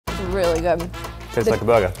really good. Tastes like a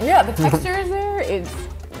burger. Yeah, the texture is there. It's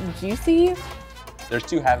juicy. There's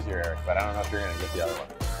two halves here, Eric, but I don't know if you're gonna get the other one.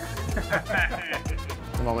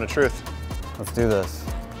 The moment of truth. Let's do this.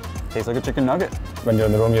 Tastes like a chicken nugget. When you're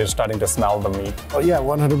in the room, you're starting to smell the meat. Oh yeah,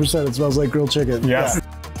 100%. It smells like grilled chicken. Yes.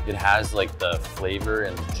 Yeah. It has like the flavor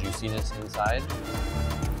and juiciness inside.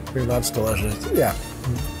 That's delicious. Yeah,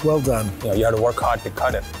 well done. You know, you have to work hard to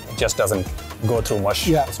cut it. It just doesn't go through mush.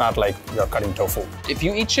 Yeah. It's not like you're cutting tofu. If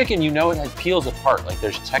you eat chicken, you know it peels apart, like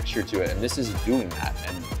there's texture to it, and this is doing that,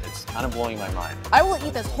 and it's kind of blowing my mind. I will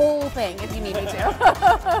eat this whole thing if you need me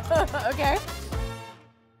to. Okay.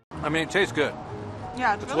 I mean, it tastes good.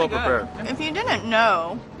 Yeah, it's well really good. prepared. If you didn't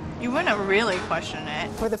know, you wouldn't really question it.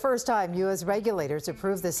 For the first time, U.S. regulators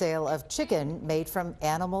approved the sale of chicken made from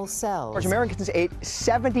animal cells. Americans ate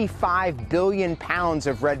 75 billion pounds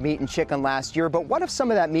of red meat and chicken last year, but what if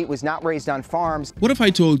some of that meat was not raised on farms? What if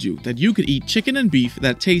I told you that you could eat chicken and beef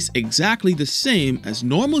that tastes exactly the same as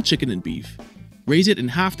normal chicken and beef, raise it in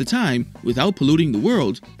half the time without polluting the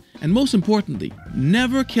world, and most importantly,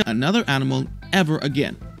 never kill another animal ever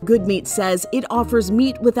again? Good Meat says it offers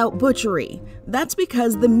meat without butchery. That's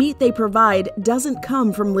because the meat they provide doesn't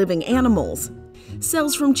come from living animals.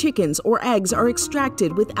 Cells from chickens or eggs are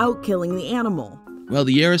extracted without killing the animal. Well,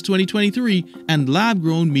 the year is 2023, and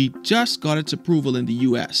lab-grown meat just got its approval in the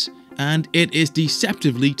US, and it is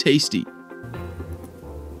deceptively tasty.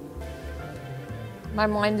 My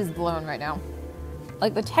mind is blown right now.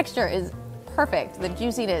 Like, the texture is perfect. The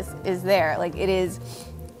juiciness is there. Like, it is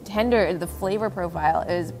tender. The flavor profile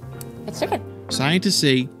is, it's chicken. Scientists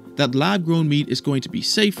say that lab-grown meat is going to be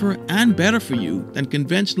safer and better for you than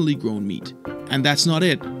conventionally grown meat. And that's not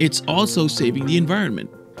it. It's also saving the environment.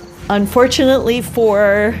 Unfortunately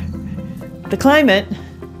for the climate,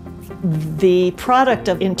 the product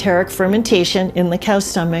of enteric fermentation in the cow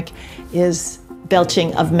stomach is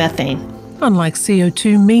belching of methane. Unlike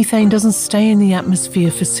CO2, methane doesn't stay in the atmosphere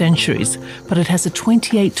for centuries, but it has a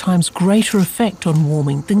 28 times greater effect on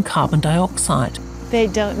warming than carbon dioxide. They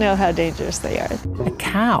don't know how dangerous they are. A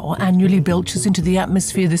cow annually belches into the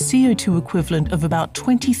atmosphere the CO2 equivalent of about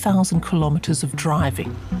 20,000 kilometers of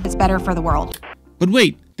driving. It's better for the world. But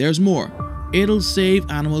wait, there's more. It'll save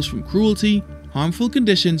animals from cruelty, harmful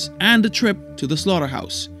conditions, and a trip to the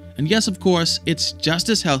slaughterhouse. And yes, of course, it's just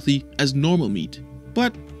as healthy as normal meat.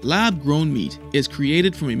 But lab-grown meat is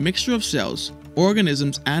created from a mixture of cells,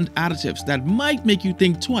 organisms, and additives that might make you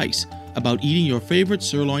think twice about eating your favorite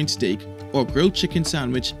sirloin steak or grilled chicken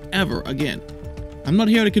sandwich ever again. I'm not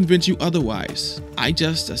here to convince you otherwise. I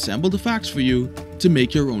just assembled the facts for you to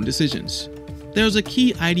make your own decisions. There's a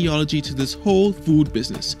key ideology to this whole food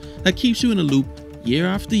business that keeps you in a loop year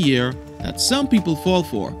after year that some people fall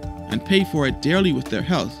for and pay for it dearly with their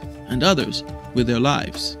health and others with their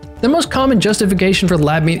lives. The most common justification for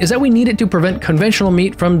lab meat is that we need it to prevent conventional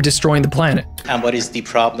meat from destroying the planet. And what is the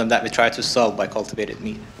problem that we try to solve by cultivated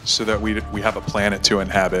meat? So that we have a planet to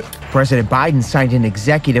inhabit. President Biden signed an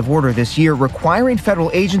executive order this year requiring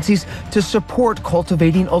federal agencies to support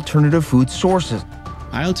cultivating alternative food sources.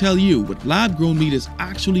 I'll tell you what lab-grown meat is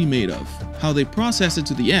actually made of, how they process it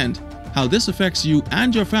to the end, how this affects you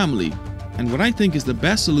and your family, and what I think is the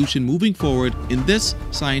best solution moving forward in this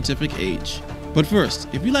scientific age. But first,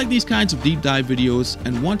 if you like these kinds of deep dive videos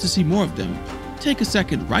and want to see more of them, take a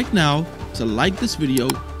second right now to like this video,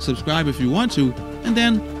 subscribe if you want to, and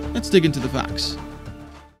then let's dig into the facts.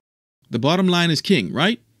 The bottom line is king,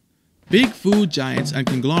 right? Big food giants and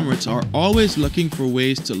conglomerates are always looking for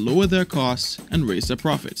ways to lower their costs and raise their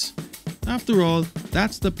profits. After all,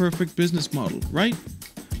 that's the perfect business model, right?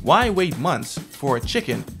 Why wait months for a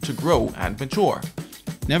chicken to grow and mature?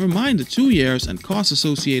 Never mind the 2 years and costs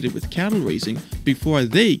associated with cattle raising before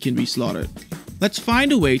they can be slaughtered. Let's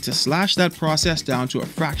find a way to slash that process down to a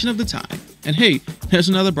fraction of the time. And hey, there's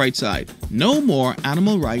another bright side. No more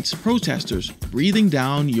animal rights protesters breathing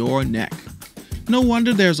down your neck. No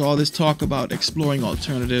wonder there's all this talk about exploring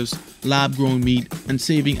alternatives, lab-grown meat, and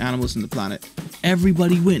saving animals on the planet.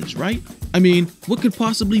 Everybody wins, right? I mean, what could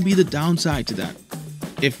possibly be the downside to that?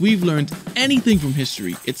 If we've learned anything from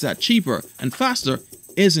history, it's that cheaper and faster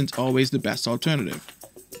isn't always the best alternative.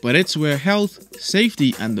 But it's where health,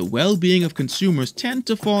 safety, and the well-being of consumers tend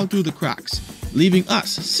to fall through the cracks, leaving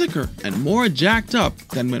us sicker and more jacked up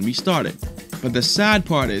than when we started. But the sad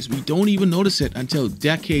part is we don't even notice it until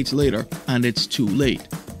decades later, and it's too late.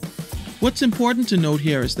 What's important to note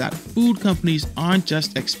here is that food companies aren't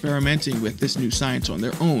just experimenting with this new science on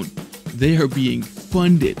their own. They are being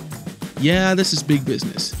funded. Yeah, this is big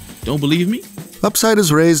business. Don't believe me? Upside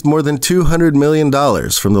has raised more than $200 million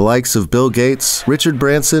from the likes of Bill Gates, Richard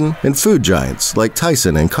Branson, and food giants like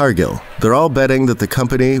Tyson and Cargill. They're all betting that the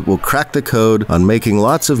company will crack the code on making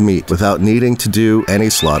lots of meat without needing to do any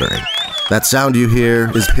slaughtering. That sound you hear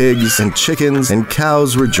is pigs and chickens and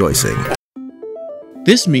cows rejoicing.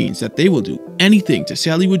 This means that they will do anything to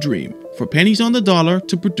sell you a dream for pennies on the dollar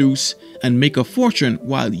to produce and make a fortune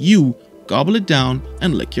while you gobble it down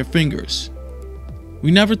and lick your fingers. We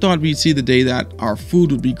never thought we'd see the day that our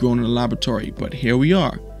food would be grown in a laboratory, but here we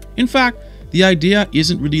are. In fact, the idea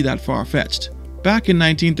isn't really that far-fetched. Back in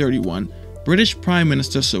 1931, British Prime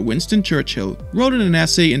Minister Sir Winston Churchill wrote in an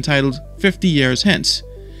essay entitled 50 Years Hence,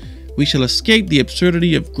 "We shall escape the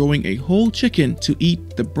absurdity of growing a whole chicken to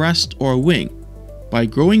eat the breast or wing, by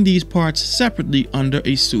growing these parts separately under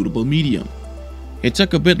a suitable medium." It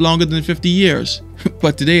took a bit longer than 50 years,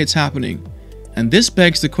 but today it's happening. And this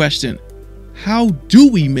begs the question, how do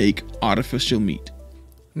we make artificial meat?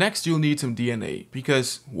 Next, you'll need some DNA,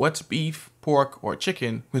 because what's beef, pork, or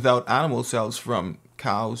chicken without animal cells from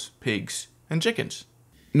cows, pigs, and chickens?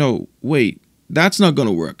 No, wait, that's not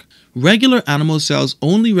gonna work. Regular animal cells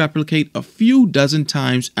only replicate a few dozen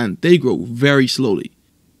times and they grow very slowly.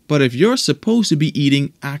 But if you're supposed to be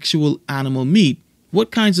eating actual animal meat,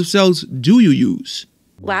 what kinds of cells do you use?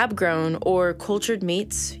 Lab-grown or cultured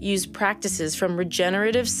meats use practices from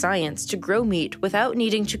regenerative science to grow meat without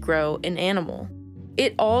needing to grow an animal.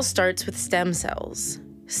 It all starts with stem cells.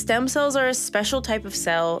 Stem cells are a special type of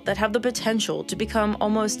cell that have the potential to become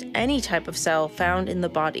almost any type of cell found in the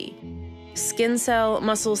body. Skin cell,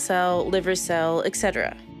 muscle cell, liver cell,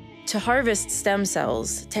 etc. To harvest stem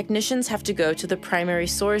cells, technicians have to go to the primary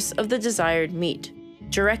source of the desired meat,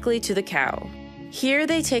 directly to the cow. Here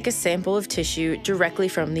they take a sample of tissue directly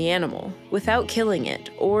from the animal, without killing it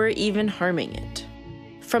or even harming it.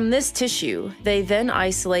 From this tissue, they then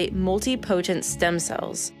isolate multipotent stem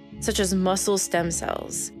cells, such as muscle stem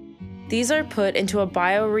cells. These are put into a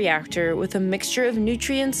bioreactor with a mixture of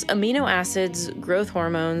nutrients, amino acids, growth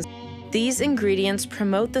hormones. These ingredients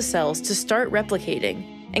promote the cells to start replicating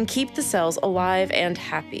and keep the cells alive and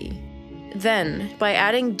happy. Then, by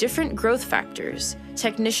adding different growth factors,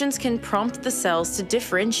 technicians can prompt the cells to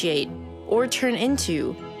differentiate or turn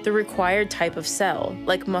into the required type of cell,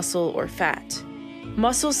 like muscle or fat.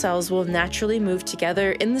 Muscle cells will naturally move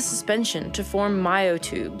together in the suspension to form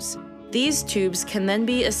myotubes. These tubes can then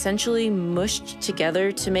be essentially mushed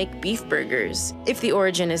together to make beef burgers, if the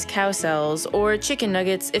origin is cow cells, or chicken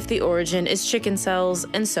nuggets if the origin is chicken cells,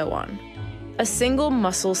 and so on. A single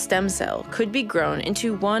muscle stem cell could be grown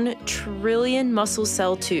into 1 trillion muscle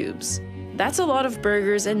cell tubes. That's a lot of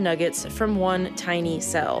burgers and nuggets from one tiny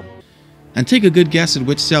cell. And take a good guess at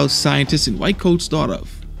which cells scientists in white coats thought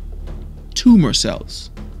of. Tumor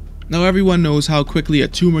cells. Now everyone knows how quickly a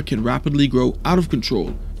tumor can rapidly grow out of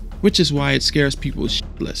control, which is why it scares people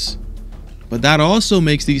shitless. But that also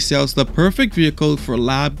makes these cells the perfect vehicle for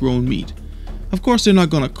lab-grown meat. Of course, they're not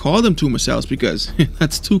going to call them tumor cells because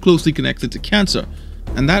that's too closely connected to cancer,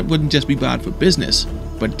 and that wouldn't just be bad for business,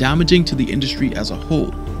 but damaging to the industry as a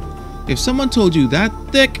whole. If someone told you that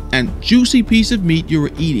thick and juicy piece of meat you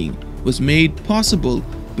were eating was made possible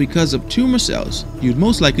because of tumor cells, you'd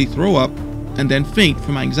most likely throw up and then faint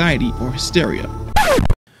from anxiety or hysteria.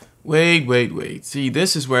 Wait. See,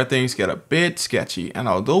 this is where things get a bit sketchy, and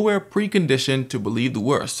although we're preconditioned to believe the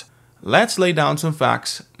worst, let's lay down some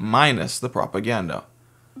facts minus the propaganda.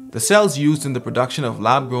 The cells used in the production of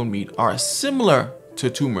lab-grown meat are similar to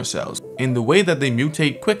tumor cells in the way that they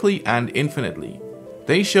mutate quickly and infinitely.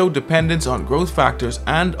 They show dependence on growth factors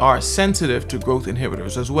and are sensitive to growth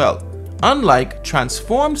inhibitors as well, unlike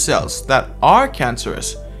transformed cells that are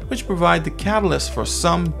cancerous, which provide the catalyst for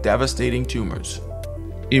some devastating tumors.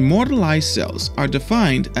 Immortalized cells are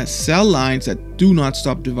defined as cell lines that do not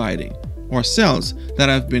stop dividing, or cells that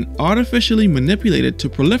have been artificially manipulated to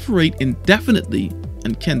proliferate indefinitely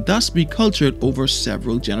and can thus be cultured over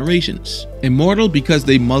several generations. Immortal because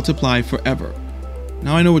they multiply forever.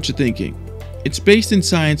 Now I know what you're thinking. It's based in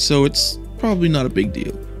science, so it's probably not a big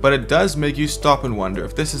deal. But it does make you stop and wonder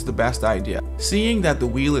if this is the best idea, seeing that the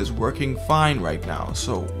wheel is working fine right now,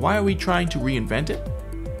 so why are we trying to reinvent it?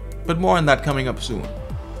 But more on that coming up soon.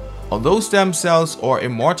 Although stem cells or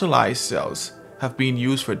immortalized cells have been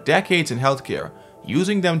used for decades in healthcare,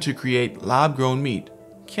 using them to create lab-grown meat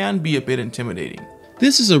can be a bit intimidating.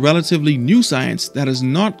 This is a relatively new science that has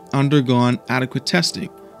not undergone adequate testing,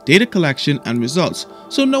 data collection, and results,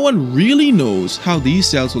 so no one really knows how these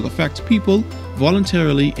cells will affect people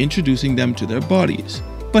voluntarily introducing them to their bodies.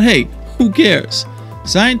 But hey, who cares?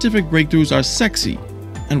 Scientific breakthroughs are sexy,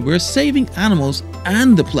 and we're saving animals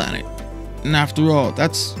and the planet. And after all,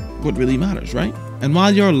 that's what really matters, right? And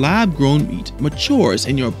while your lab-grown meat matures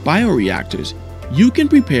in your bioreactors, you can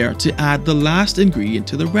prepare to add the last ingredient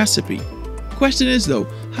to the recipe. Question is though,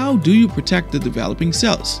 how do you protect the developing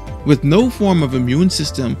cells with no form of immune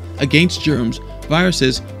system against germs,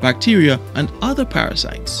 viruses, bacteria, and other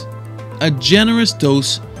parasites? A generous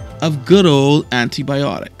dose of good old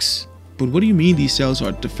antibiotics. But what do you mean these cells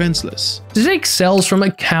are defenseless? To take cells from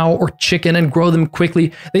a cow or chicken and grow them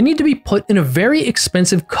quickly, they need to be put in a very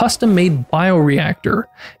expensive custom-made bioreactor,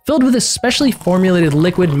 filled with a specially formulated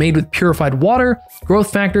liquid made with purified water,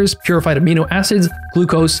 growth factors, purified amino acids,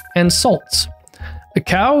 glucose, and salts. A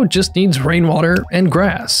cow just needs rainwater and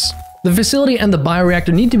grass. The facility and the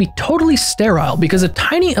bioreactor need to be totally sterile because a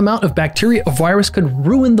tiny amount of bacteria or virus could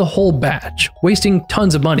ruin the whole batch, wasting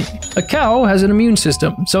tons of money. A cow has an immune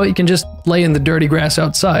system, so it can just lay in the dirty grass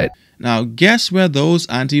outside. Now guess where those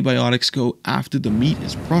antibiotics go after the meat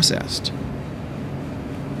is processed?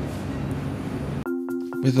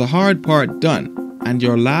 With the hard part done and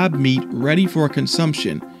your lab meat ready for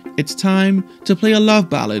consumption, it's time to play a love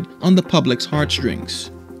ballad on the public's heartstrings.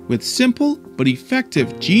 With simple but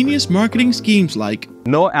effective genius marketing schemes like,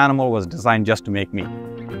 no animal was designed just to make meat.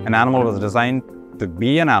 An animal was designed to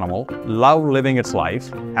be an animal, love living its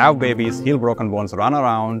life, have babies, heal broken bones, run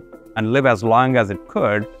around, and live as long as it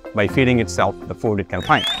could by feeding itself the food it can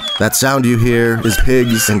find. That sound you hear is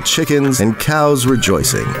pigs and chickens and cows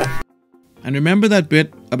rejoicing. And remember that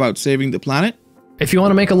bit about saving the planet? If you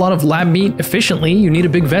want to make a lot of lab meat efficiently, you need a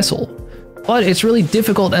big vessel. But it's really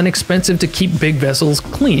difficult and expensive to keep big vessels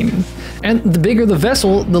clean. And the bigger the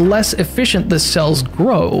vessel, the less efficient the cells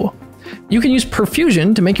grow. You can use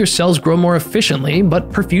perfusion to make your cells grow more efficiently, but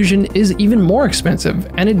perfusion is even more expensive,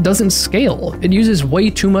 and it doesn't scale. It uses way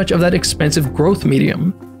too much of that expensive growth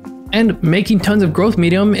medium. And making tons of growth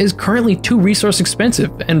medium is currently too resource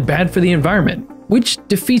expensive and bad for the environment, which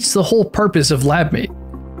defeats the whole purpose of lab meat.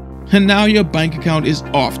 And now your bank account is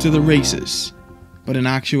off to the races. But in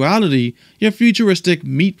actuality, your futuristic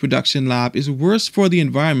meat production lab is worse for the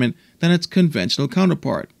environment than its conventional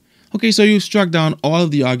counterpart. Okay, so you struck down all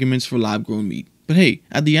of the arguments for lab-grown meat. But hey,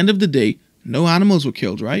 at the end of the day, no animals were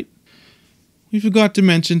killed, right? We forgot to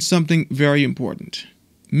mention something very important.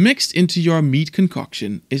 Mixed into your meat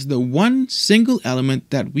concoction is the one single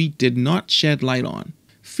element that we did not shed light on: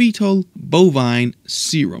 fetal bovine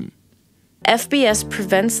serum. FBS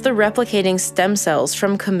prevents the replicating stem cells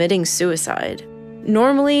from committing suicide.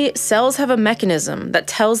 Normally, cells have a mechanism that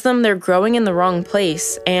tells them they're growing in the wrong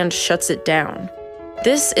place and shuts it down.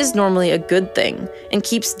 This is normally a good thing and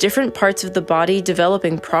keeps different parts of the body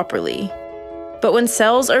developing properly. But when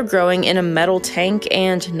cells are growing in a metal tank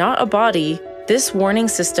and not a body, this warning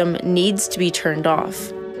system needs to be turned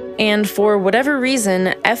off. And for whatever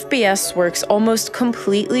reason, FBS works almost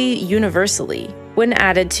completely universally. When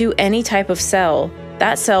added to any type of cell,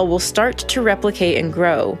 that cell will start to replicate and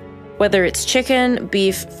grow, whether it's chicken,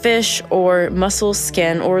 beef, fish, or muscle,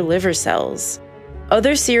 skin, or liver cells.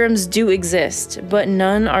 Other serums do exist, but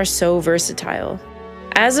none are so versatile.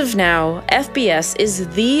 As of now, FBS is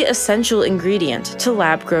the essential ingredient to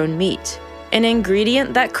lab-grown meat, an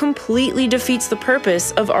ingredient that completely defeats the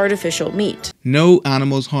purpose of artificial meat. No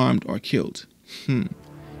animals harmed or killed.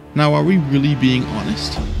 Now, are we really being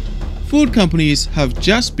honest? Food companies have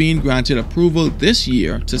just been granted approval this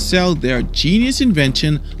year to sell their genius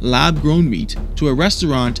invention lab-grown meat to a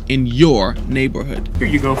restaurant in your neighborhood. Here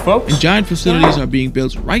you go, folks. And giant facilities are being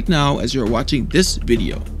built right now as you're watching this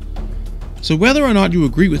video. So whether or not you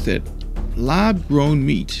agree with it, lab-grown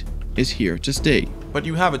meat is here to stay. But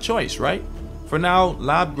you have a choice, right? For now,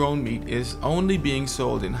 lab-grown meat is only being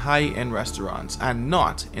sold in high-end restaurants and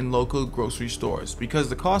not in local grocery stores because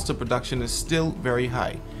the cost of production is still very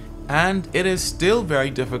high. And it is still very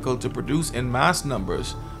difficult to produce in mass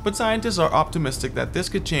numbers, but scientists are optimistic that this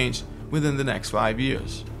could change within the next 5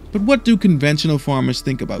 years. But what do conventional farmers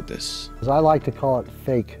think about this? As I like to call it,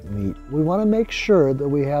 fake meat. We want to make sure that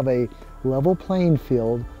we have a level playing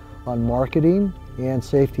field on marketing and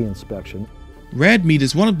safety inspection. Red meat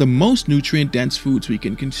is one of the most nutrient-dense foods we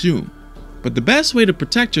can consume. But the best way to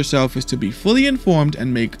protect yourself is to be fully informed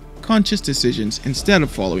and make conscious decisions instead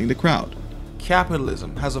of following the crowd.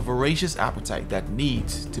 Capitalism has a voracious appetite that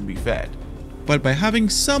needs to be fed. But by having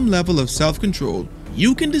some level of self-control,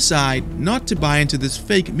 you can decide not to buy into this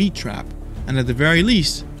fake meat trap, and at the very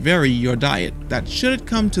least, vary your diet. That should it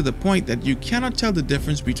come to the point that you cannot tell the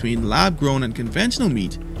difference between lab-grown and conventional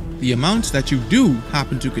meat, the amounts that you do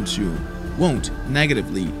happen to consume won't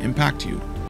negatively impact you.